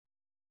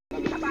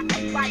Diamonds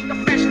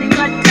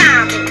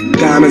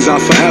are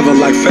forever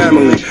like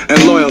family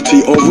and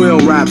loyalty, or real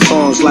rap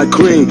songs like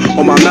Cream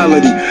or my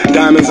melody.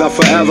 Diamonds are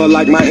forever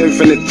like my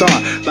infinite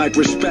thought, like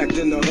respect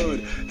in the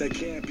hood that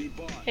can't be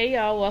bought. Hey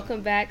y'all,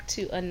 welcome back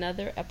to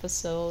another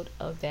episode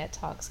of That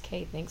Talks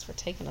K. Thanks for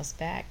taking us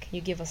back. Can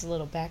you give us a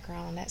little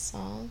background on that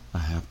song? I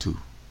have to.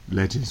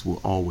 Legends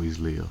will always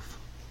live.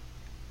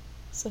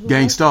 So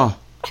Gangstar,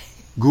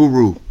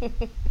 Guru,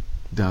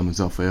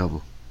 Diamonds are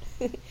forever.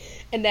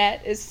 And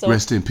that is so...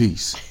 Rest in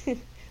peace.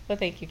 Well,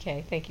 thank you,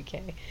 Kay. Thank you,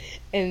 Kay.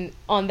 And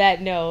on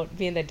that note,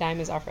 being that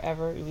diamonds are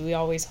forever, we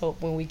always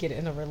hope when we get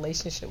in a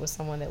relationship with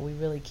someone that we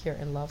really care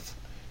and love,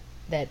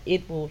 that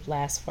it will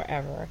last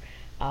forever.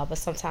 But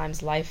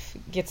sometimes life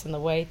gets in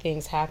the way,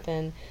 things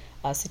happen,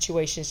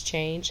 situations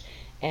change.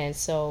 And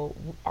so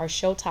our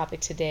show topic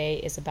today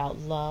is about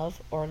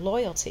love or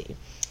loyalty.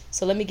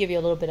 So let me give you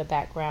a little bit of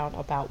background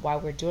about why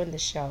we're doing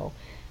this show.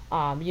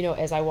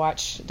 As I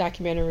watch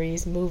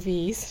documentaries,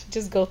 movies,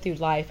 just go through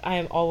life, I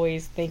am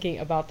always thinking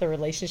about the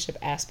relationship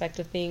aspect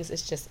of things.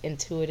 It's just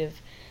intuitive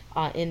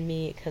in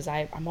me because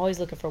I'm always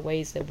looking for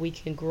ways that we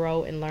can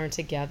grow and learn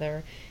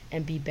together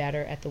and be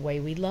better at the way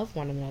we love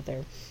one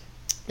another.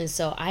 And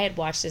so I had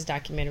watched this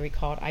documentary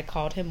called I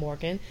Called Him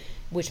Morgan,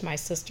 which my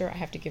sister, I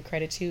have to give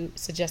credit to,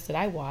 suggested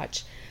I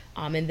watch.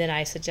 And then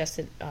I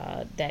suggested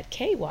that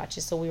Kay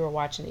watches. So we were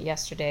watching it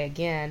yesterday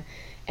again.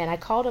 And I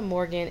Called Him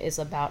Morgan is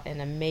about an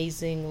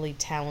amazingly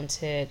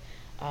talented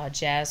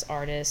jazz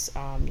artist,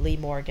 Lee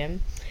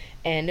Morgan.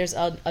 And there's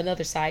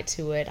another side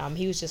to it.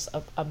 He was just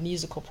a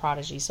musical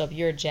prodigy. So if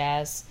you're a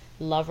jazz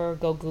lover,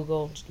 go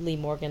Google Lee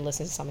Morgan,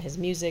 listen to some of his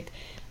music.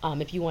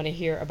 If you want to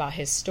hear about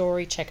his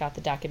story, check out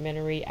the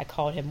documentary I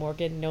Called Him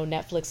Morgan. No,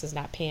 Netflix is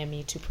not paying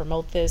me to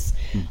promote this.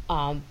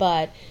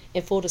 But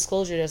in full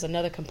disclosure, there's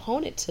another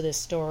component to this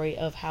story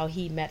of how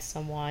he met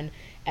someone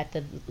at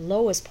the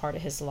lowest part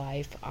of his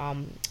life,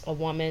 a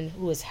woman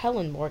who is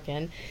Helen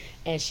Morgan,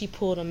 and she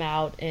pulled him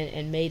out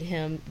and made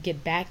him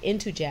get back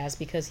into jazz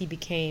because he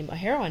became a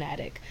heroin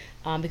addict.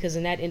 Because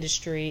in that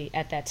industry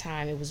at that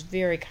time, it was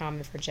very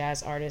common for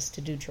jazz artists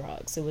to do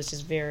drugs. It was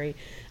just very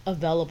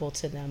available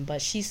to them.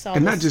 But she saw,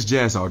 and not just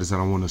jazz artists. I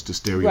don't want us to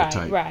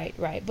stereotype.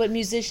 Right. But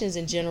musicians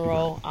in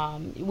general,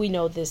 we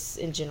know this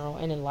in general,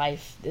 and in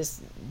life,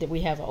 that we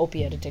have an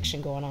opiate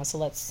addiction going on. So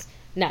let's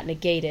not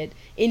negate it.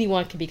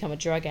 Anyone can become a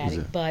drug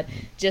addict, but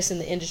just in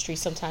the industry,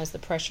 sometimes the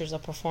pressures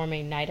of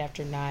performing night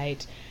after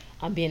night,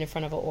 being in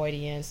front of an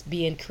audience,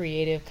 being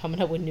creative, coming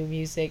up with new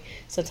music,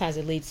 sometimes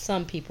it leads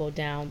some people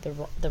down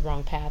the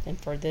wrong path. And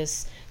for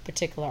this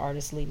particular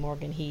artist, Lee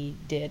Morgan, he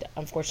did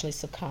unfortunately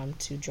succumb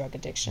to drug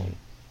addiction.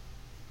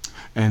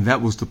 And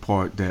that was the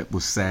part that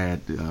was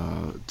sad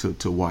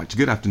to watch.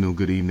 Good afternoon,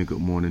 good evening,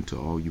 good morning to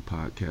all you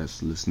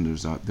podcast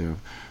listeners out there,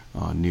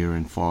 near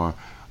and far.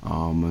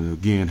 And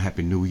again,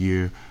 Happy New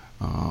Year,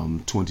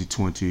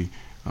 2020.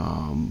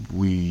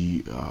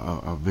 We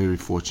are very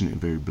fortunate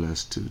and very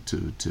blessed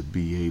to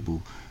be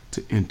able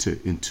to enter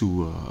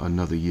into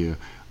another year.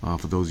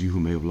 For those of you who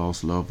may have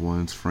lost loved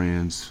ones,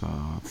 friends,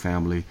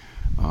 family,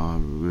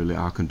 really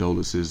our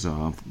condolences.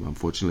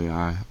 Unfortunately,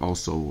 I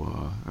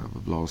also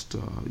have lost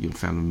a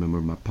family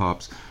member, my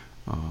pops.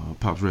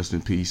 Pops, rest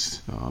in peace,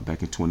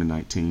 back in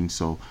 2019.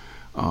 So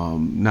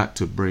not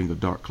to bring a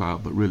dark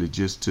cloud, but really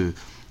just to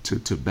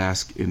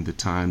bask in the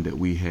time that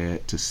we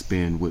had to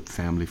spend with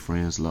family,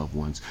 friends, loved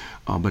ones.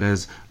 But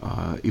as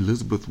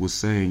Elizabeth was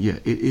saying,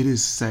 it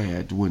is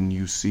sad when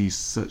you see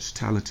such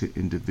talented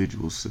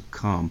individuals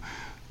succumb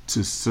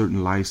to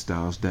certain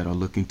lifestyles that are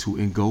looking to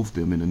engulf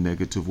them in a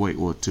negative way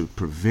or to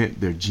prevent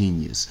their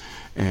genius.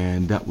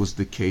 And that was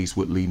the case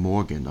with Lee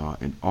Morgan,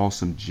 an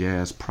awesome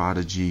jazz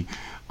prodigy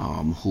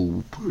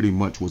who pretty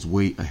much was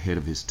way ahead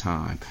of his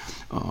time.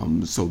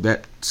 So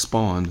that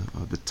spawned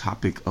the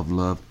topic of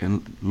love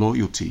and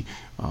loyalty,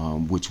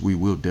 which we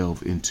will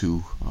delve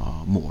into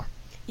more.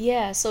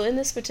 Yeah, so in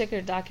this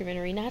particular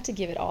documentary, not to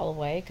give it all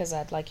away, because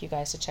I'd like you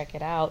guys to check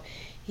it out,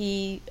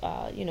 he,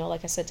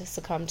 like I said,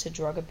 succumbed to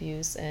drug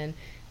abuse and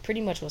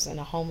pretty much was in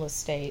a homeless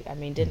state. I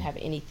mean, didn't have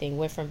anything,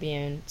 went from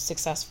being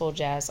successful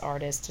jazz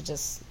artist to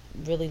just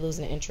really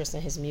losing interest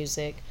in his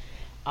music,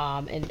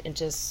 and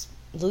just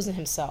losing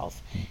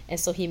himself. And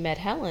so he met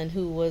Helen,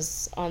 who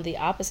was on the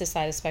opposite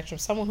side of the spectrum,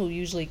 someone who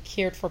usually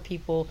cared for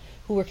people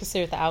who were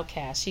considered the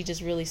outcast. She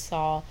just really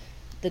saw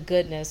the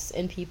goodness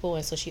in people,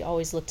 and so she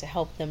always looked to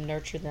help them,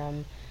 nurture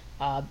them,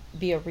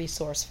 be a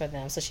resource for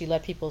them. So she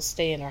let people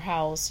stay in her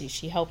house.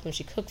 She helped them.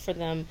 She cooked for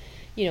them,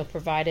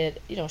 provided,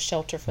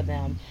 shelter for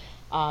them.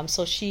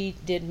 So she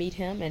did meet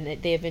him,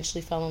 and they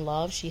eventually fell in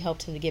love. She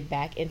helped him to get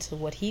back into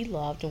what he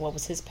loved and what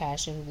was his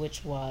passion,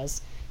 which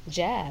was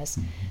jazz.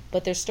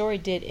 But their story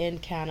did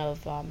end kind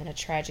of in a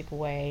tragic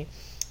way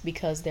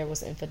because there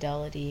was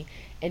infidelity.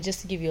 And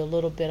just to give you a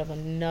little bit of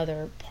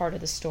another part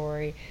of the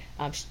story,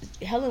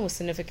 Helen was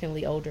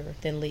significantly older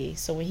than Lee.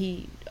 So when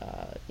he,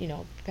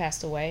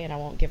 passed away, and I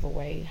won't give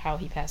away how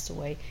he passed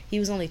away, he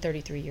was only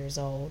 33 years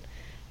old.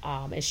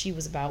 And she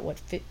was about,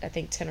 I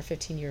think 10 or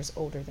 15 years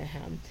older than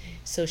him.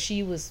 So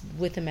she was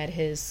with him at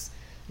his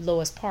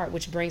lowest part,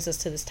 which brings us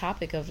to this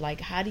topic of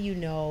like, how do you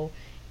know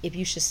if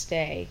you should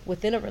stay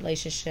within a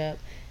relationship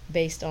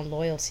based on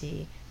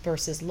loyalty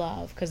versus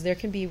love? Because there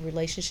can be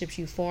relationships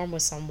you form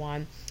with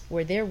someone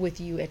where they're with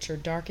you at your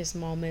darkest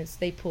moments.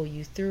 They pull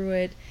you through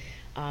it.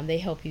 They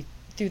help you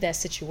through that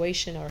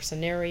situation or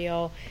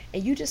scenario,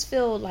 and you just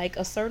feel like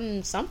a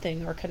certain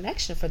something or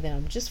connection for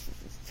them, just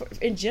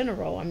in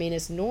general. I mean,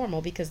 it's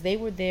normal because they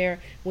were there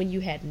when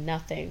you had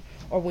nothing,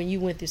 or when you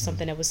went through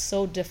something that was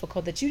so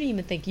difficult that you didn't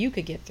even think you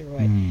could get through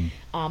it.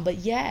 But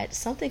yet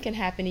something can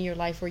happen in your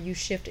life where you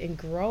shift and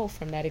grow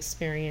from that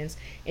experience,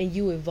 and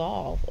you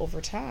evolve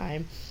over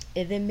time,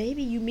 and then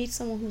maybe you meet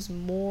someone who's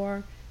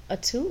more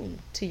attuned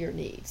to your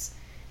needs.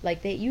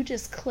 Like you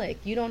just click.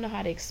 You don't know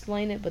how to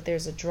explain it, but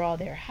there's a draw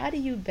there. How do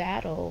you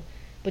battle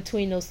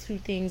between those two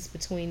things,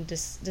 between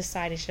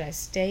deciding, should I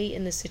stay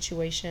in this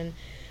situation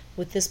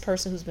with this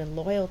person who's been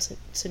loyal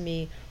to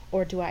me,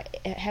 or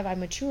have I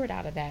matured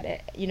out of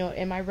that?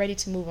 Am I ready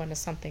to move on to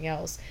something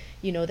else,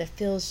 that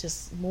feels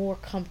just more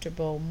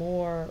comfortable,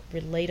 more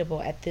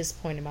relatable at this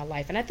point in my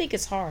life? And I think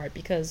it's hard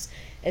because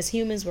as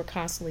humans, we're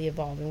constantly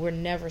evolving. We're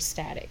never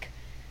static.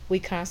 We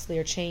constantly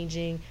are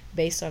changing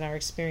based on our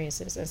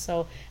experiences. And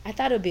so I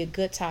thought it would be a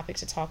good topic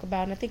to talk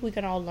about. And I think we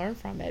can all learn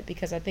from it,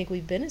 because I think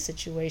we've been in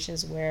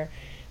situations where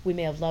we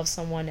may have loved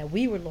someone that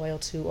we were loyal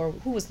to, or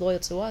who was loyal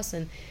to us,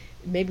 and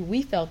maybe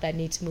we felt that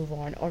need to move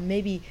on, or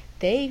maybe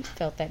they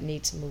felt that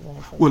need to move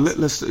on. Well,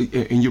 let's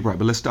and you're right,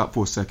 but let's stop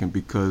for a second,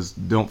 because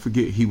don't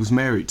forget he was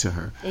married to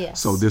her. Yes.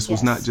 So this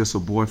was not just a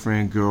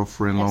boyfriend,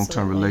 girlfriend,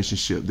 long-term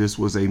relationship. This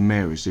was a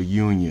marriage, a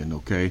union.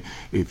 Okay,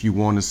 if you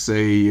want to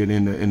say it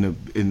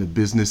in the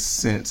business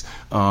sense,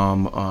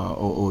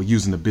 or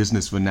using the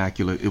business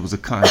vernacular, it was a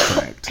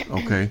contract.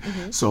 Okay,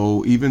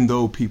 so even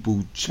though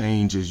people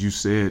change, as you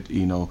said,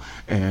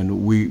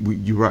 and we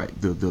you're right,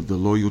 the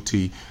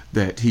loyalty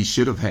that he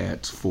should have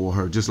had for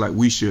her, just like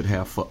we should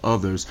have for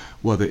others,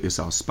 whether it's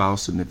our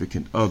spouse,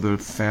 significant other,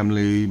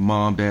 family,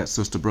 mom, dad,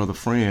 sister, brother,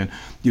 friend,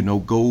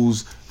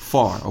 goes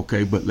far.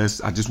 Okay, but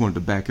I just wanted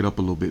to back it up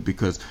a little bit,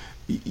 because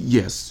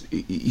yes,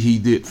 he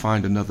did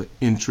find another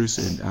interest,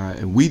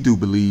 and we do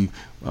believe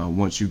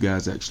once you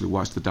guys actually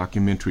watch the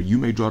documentary, you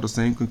may draw the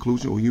same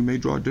conclusion or you may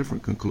draw a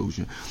different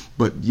conclusion.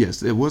 But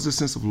yes, there was a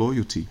sense of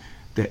loyalty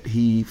that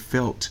he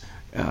felt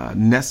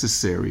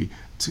necessary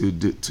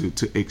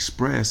to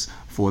express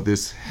for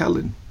this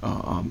Helen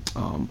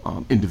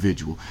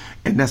individual,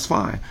 and that's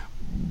fine.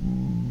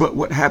 But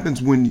what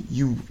happens when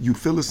you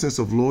feel a sense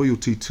of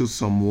loyalty to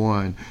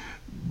someone,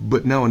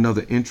 but now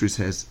another interest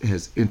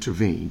has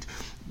intervened?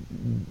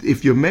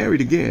 If you're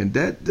married, again,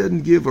 that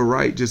doesn't give a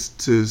right just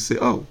to say,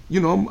 oh,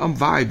 I'm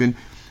vibing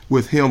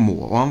with him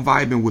more, or I'm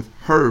vibing with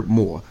her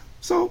more,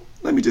 so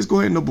let me just go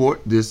ahead and abort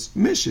this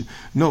mission.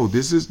 No,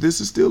 this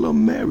is still a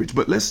marriage.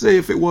 But let's say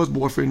if it was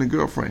boyfriend and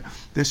girlfriend,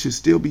 there should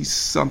still be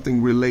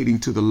something relating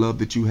to the love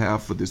that you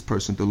have for this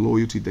person, the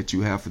loyalty that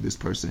you have for this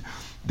person,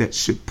 that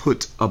should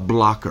put a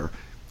blocker,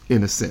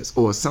 in a sense,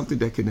 or something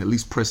that can at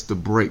least press the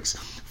brakes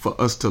for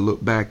us to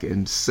look back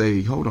and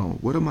say, hold on,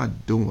 what am I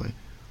doing?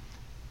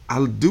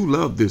 I do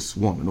love this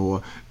woman,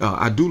 or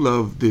I do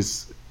love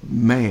this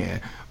man.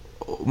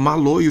 My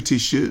loyalty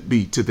should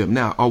be to them.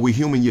 Now, are we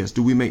human? Yes.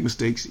 Do we make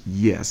mistakes?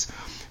 Yes.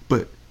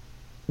 But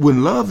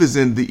when love is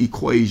in the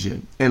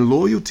equation and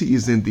loyalty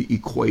is in the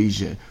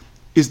equation,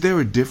 is there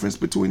a difference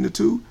between the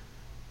two?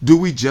 Do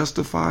we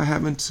justify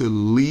having to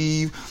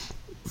leave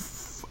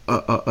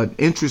an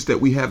interest that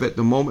we have at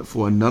the moment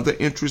for another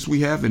interest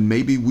we have, and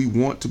maybe we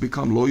want to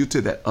become loyal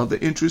to that other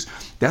interest?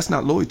 That's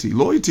not loyalty.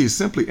 Loyalty is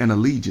simply an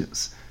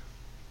allegiance.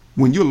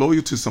 When you're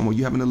loyal to someone,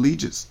 you have an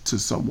allegiance to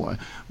someone.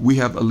 We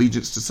have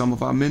allegiance to some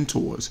of our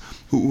mentors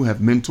who have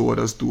mentored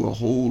us through a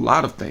whole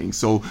lot of things.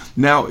 So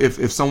now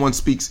if someone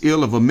speaks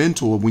ill of a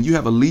mentor, when you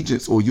have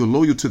allegiance, or you're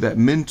loyal to that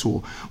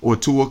mentor, or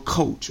to a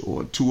coach,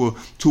 or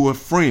to a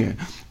friend,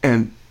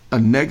 and a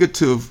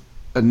negative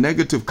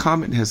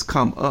comment has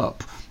come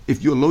up,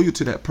 if you're loyal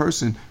to that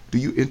person, do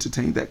you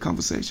entertain that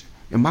conversation?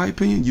 In my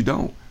opinion, you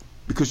don't,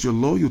 because you're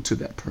loyal to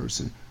that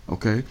person.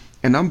 Okay,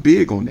 and I'm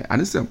big on that. I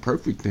didn't say I'm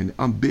perfect in it.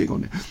 I'm big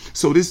on that.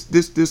 So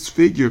this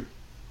figure,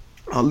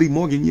 Lee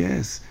Morgan,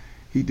 yes,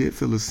 he did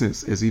feel a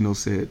sense, as Eno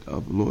said,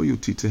 of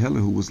loyalty to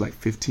Helen, who was like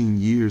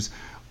 15 years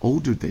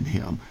older than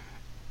him.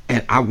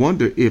 And I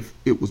wonder if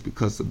it was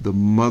because of the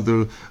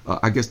mother,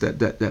 I guess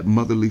that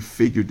motherly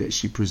figure that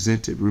she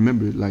presented.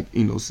 Remember, like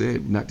Eno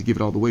said, not to give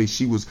it all the way,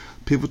 she was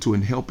pivotal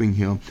in helping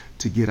him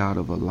to get out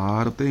of a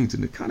lot of things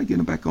and to kind of get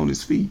him back on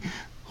his feet.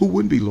 Who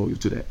wouldn't be loyal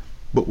to that?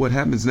 But what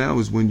happens now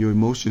is when your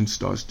emotion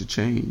starts to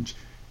change,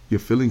 your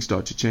feelings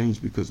start to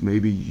change, because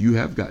maybe you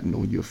have gotten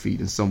on your feet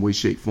in some way,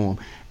 shape, form,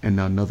 and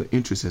now another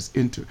interest has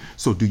entered.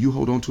 So do you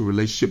hold on to a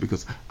relationship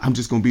because I'm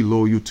just going to be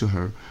loyal to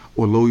her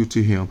or loyal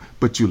to him,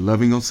 but you're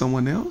loving on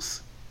someone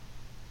else?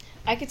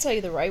 I can tell you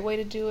the right way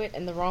to do it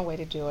and the wrong way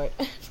to do it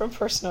from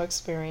personal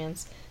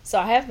experience. So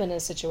I have been in a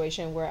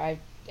situation where I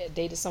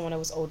dated someone that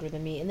was older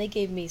than me, and they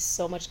gave me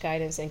so much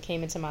guidance and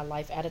came into my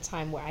life at a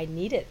time where I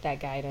needed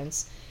that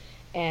guidance.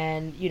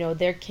 And,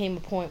 there came a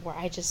point where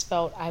I just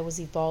felt I was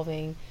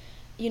evolving,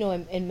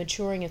 and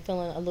maturing and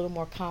feeling a little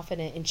more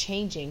confident and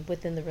changing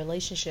within the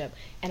relationship.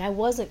 And I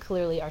wasn't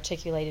clearly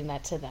articulating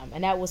that to them.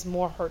 And that was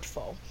more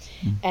hurtful.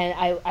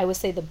 And I would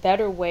say the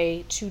better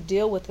way to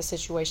deal with a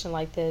situation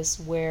like this,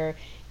 where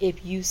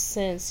if you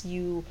sense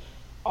you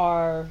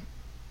are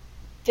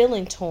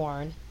feeling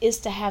torn, is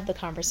to have the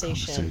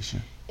conversation.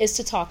 Is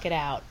to talk it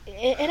out.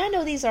 And I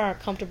know these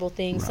aren't comfortable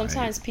things. Right.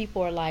 Sometimes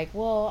people are like,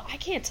 well, I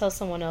can't tell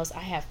someone else I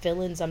have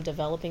feelings I'm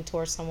developing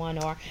towards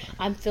someone, or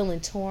I'm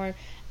feeling torn.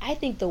 I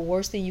think the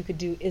worst thing you could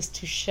do is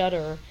to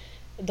shelter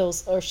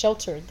those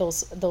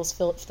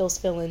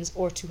feelings,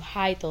 or to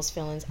hide those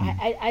feelings.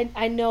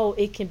 I know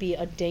it can be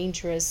a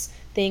dangerous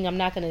thing. I'm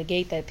not going to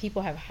negate that.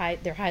 People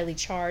they're highly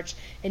charged,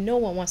 and no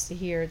one wants to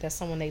hear that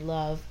someone they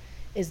love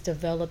is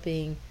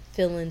developing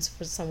feelings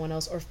for someone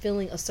else or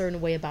feeling a certain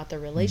way about their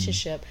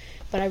relationship.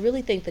 But I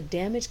really think the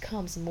damage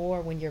comes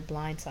more when you're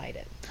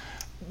blindsided,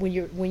 when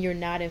you're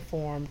not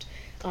informed.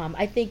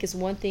 I think it's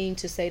one thing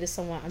to say to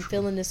someone, I'm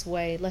feeling this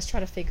way, let's try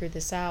to figure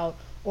this out,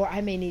 or I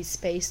may need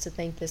space to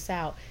think this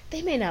out.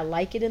 They may not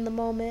like it in the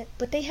moment,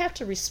 but they have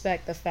to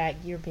respect the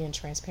fact you're being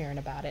transparent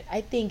about it.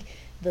 I think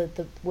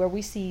the where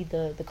we see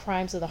the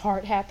crimes of the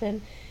heart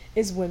happen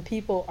is when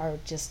people are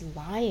just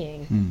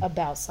lying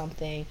about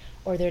something,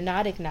 or they're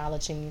not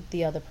acknowledging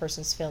the other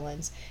person's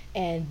feelings,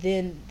 and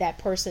then that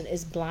person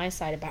is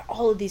blindsided by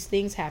all of these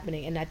things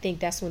happening. And I think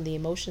that's when the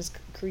emotions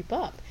creep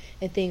up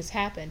and things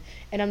happen.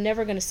 And I'm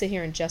never going to sit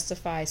here and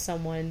justify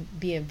someone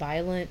being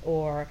violent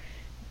or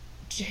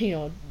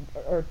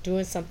or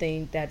doing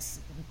something that's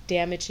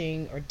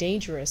damaging or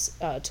dangerous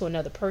to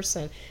another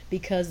person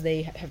because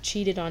they have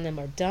cheated on them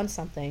or done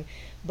something.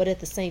 But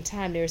at the same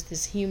time, there's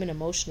this human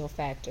emotional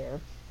factor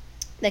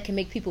that can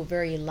make people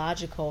very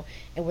illogical,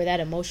 and where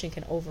that emotion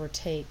can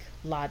overtake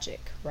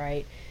logic,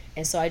 right?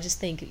 And so I just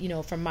think,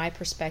 from my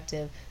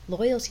perspective,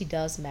 loyalty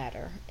does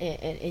matter,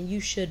 and you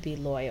should be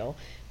loyal.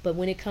 But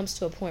when it comes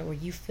to a point where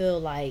you feel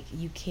like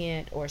you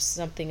can't, or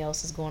something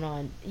else is going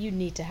on, you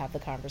need to have the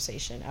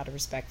conversation out of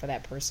respect for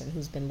that person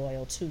who's been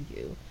loyal to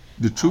you.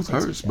 The truth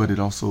hurts, but it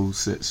also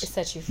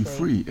sets you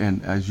free.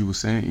 And as you were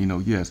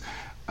saying, yes,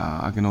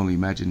 I can only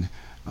imagine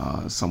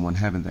someone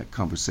having that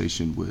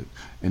conversation with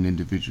an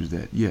individual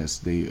that, yes,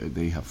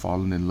 they have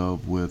fallen in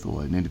love with,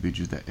 or an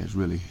individual that has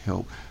really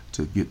helped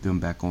to get them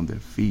back on their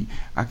feet.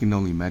 I can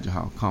only imagine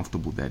how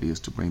uncomfortable that is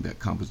to bring that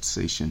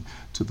conversation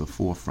to the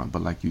forefront.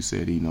 But like you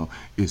said,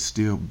 it's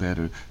still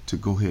better to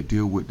go ahead,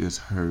 deal with this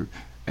hurt,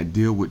 and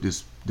deal with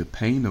the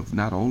pain of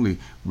not only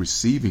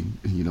receiving,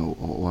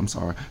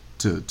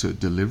 to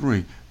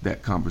delivering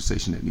that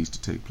conversation that needs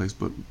to take place,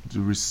 but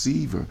the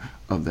receiver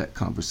of that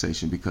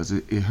conversation, because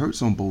it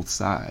hurts on both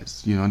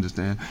sides, you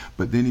understand?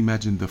 But then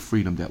imagine the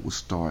freedom that will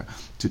start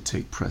to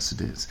take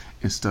precedence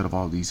instead of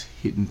all these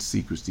hidden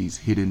secrets, these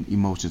hidden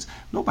emotions.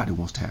 Nobody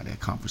wants to have that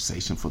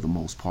conversation for the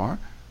most part.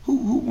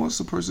 Who wants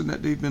a person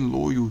that they've been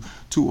loyal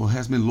to or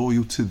has been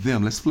loyal to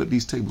them? Let's flip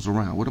these tables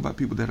around. What about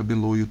people that have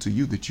been loyal to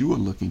you that you are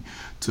looking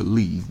to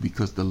leave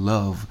because the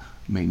love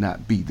may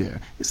not be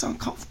there? It's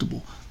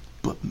uncomfortable.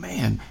 But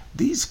man,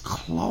 these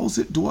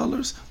closet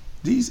dwellers,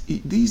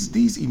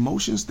 these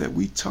emotions that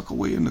we tuck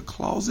away in the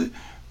closet,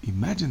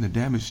 imagine the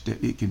damage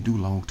that it can do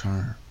long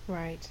term.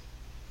 Right.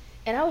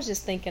 And I was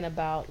just thinking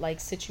about like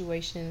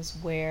situations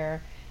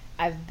where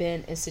I've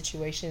been in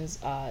situations,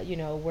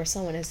 where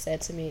someone has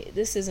said to me,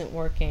 this isn't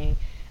working.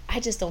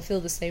 I just don't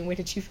feel the same way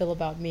that you feel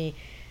about me.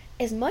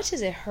 As much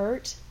as it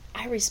hurt,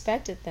 I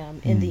respected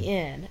them in the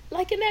end.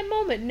 Like in that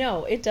moment,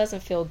 no, it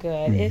doesn't feel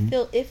good.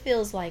 It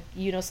feels like,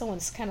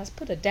 someone's kind of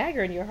put a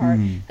dagger in your heart,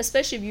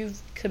 especially if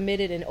you've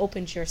committed and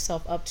opened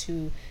yourself up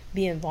to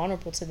being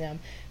vulnerable to them.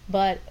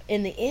 But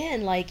in the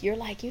end, like, you're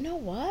like, you know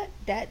what?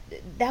 That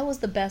was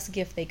the best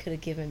gift they could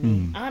have given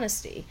me,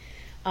 honesty,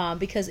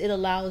 because it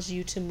allows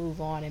you to move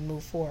on and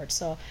move forward.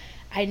 So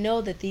I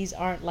know that these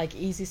aren't like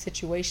easy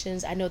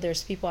situations. I know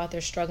there's people out there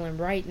struggling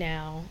right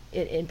now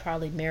in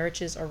probably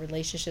marriages or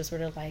relationships where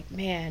they're like,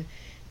 man,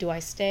 do I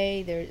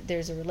stay?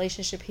 There's a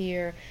relationship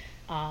here.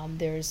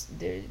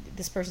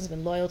 This person's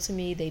been loyal to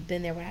me. They've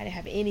been there when I didn't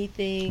have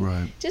anything.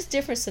 Right. Just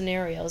different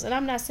scenarios. And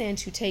I'm not saying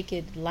to take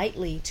it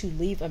lightly to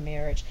leave a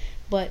marriage,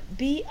 but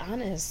be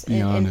honest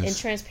and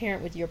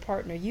transparent with your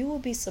partner. You will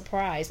be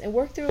surprised, and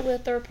work through it with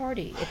a third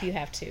party if you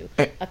have to,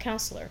 a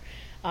counselor.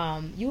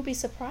 You will be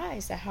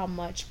surprised at how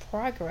much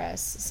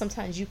progress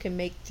sometimes you can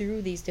make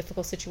through these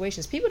difficult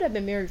situations. People that have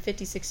been married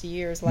 50, 60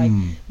 years, like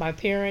my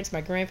parents,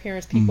 my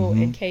grandparents, people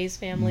in Kay's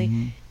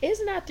family,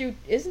 it's not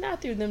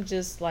through them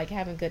just like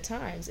having good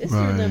times. It's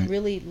through them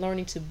really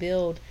learning to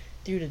build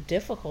through the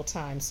difficult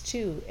times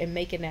too, and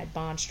making that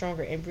bond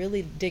stronger and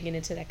really digging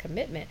into that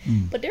commitment.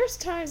 But there's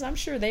times I'm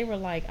sure they were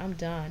like, I'm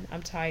done,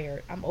 I'm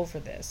tired, I'm over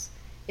this.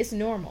 It's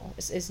normal.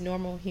 It's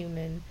normal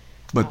human.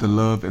 But the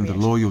love and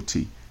reaction. The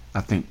loyalty,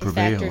 I think,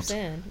 prevailed.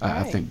 Right.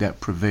 I think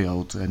that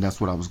prevailed, and that's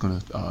what I was going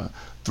to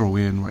throw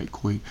in right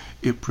quick.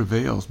 It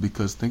prevails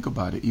because, think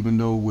about it, even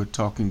though we're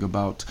talking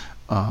about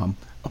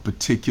a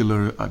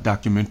particular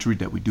documentary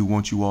that we do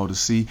want you all to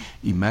see,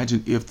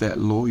 imagine if that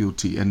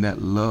loyalty and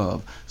that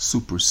love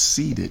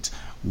superseded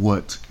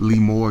what Lee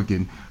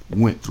Morgan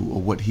went through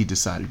or what he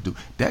decided to do.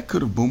 That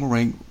could have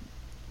boomeranged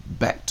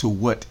back to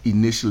what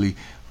initially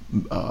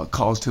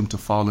caused him to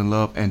fall in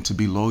love and to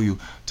be loyal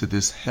to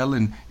this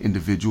Helen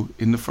individual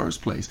in the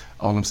first place.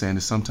 All I'm saying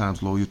is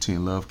sometimes loyalty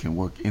and love can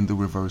work in the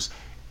reverse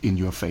in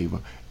your favor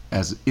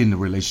as in the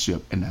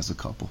relationship and as a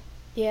couple.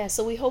 Yeah,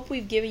 so we hope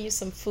we've given you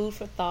some food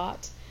for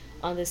thought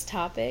on this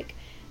topic.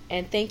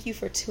 And thank you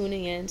for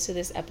tuning in to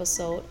this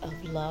episode of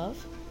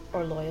Love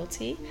or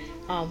Loyalty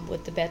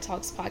with the Bed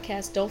Talks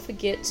podcast. Don't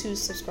forget to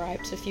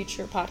subscribe to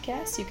future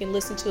podcasts. You can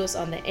listen to us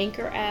on the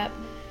Anchor app,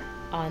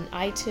 on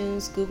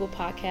iTunes, Google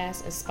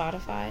Podcasts, and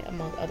Spotify,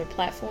 among other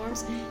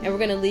platforms. And we're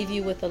going to leave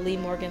you with a Lee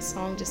Morgan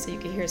song just so you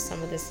can hear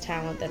some of this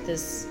talent that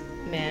this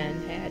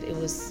man had. It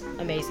was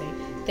amazing.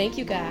 Thank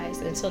you guys.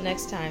 Until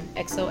next time,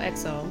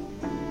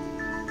 XOXO.